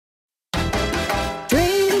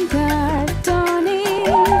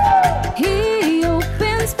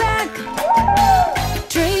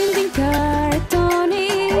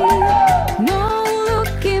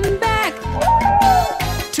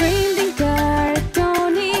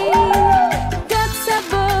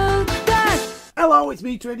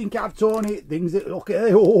me, Trading Card Tony. Things that look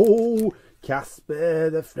at, oh, Casper,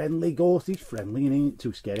 the friendly ghost. He's friendly and he ain't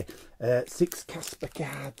too scary. 6 Casper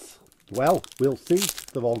cards. Well, we'll see.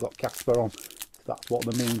 They've all got Casper on. That's what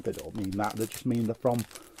they mean. They don't mean that. They just mean they're from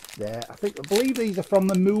there. I believe these are from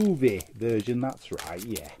the movie version. That's right.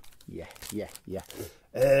 Yeah. Yeah.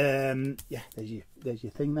 There's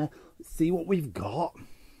your thing there. Let's see what we've got.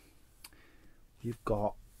 You've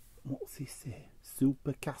got, what's he say?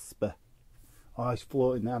 Super Casper. Oh, he's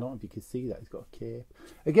floating there. I don't know if you can see that. He's got a cape.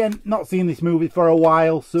 Again, not seen this movie for a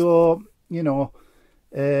while, so, you know,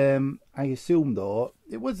 I assume, though,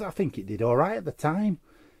 it was, I think it did all right at the time.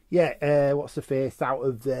 Yeah, what's the face out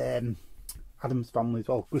of Adam's Family as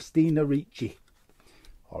well? Christina Ricci.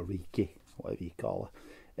 Or Ricci, whatever you call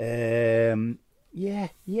her. Yeah.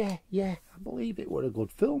 I believe it was a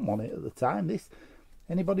good film on it at the time. This,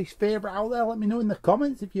 anybody's favourite out there? Let me know in the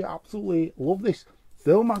comments if you absolutely love this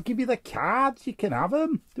film. I'll give you the cards. You can have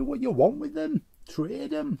them. Do what you want with them.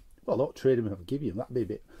 Trade them. Well, don't trade them if I give you them. That'd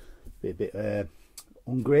be a bit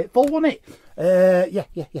ungrateful, wouldn't it?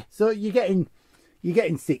 Yeah. So you're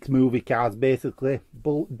getting 6 movie cards basically.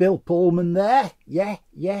 Bill Pullman there. Yeah.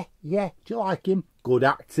 Do you like him? Good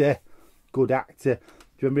actor. Do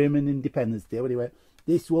you remember him in Independence Day? Anyway,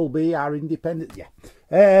 this will be our Independence.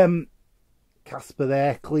 Yeah. Casper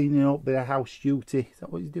there cleaning up, bit of house duty. Is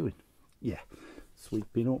that what he's doing? Yeah,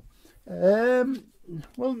 sweeping up.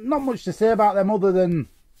 Well, not much to say about them other than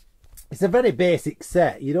it's a very basic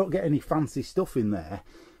set. You don't get any fancy stuff in there.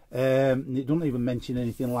 It doesn't even mention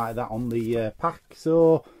anything like that on the pack.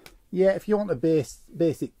 So yeah, if you want a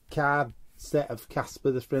basic card set of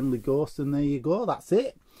Casper the Friendly Ghost, and there you go, that's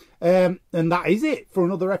it. And that is it for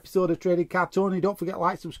another episode of Trading Card Tony. Don't forget to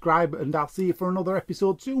like, subscribe, and I'll see you for another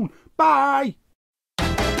episode soon. Bye.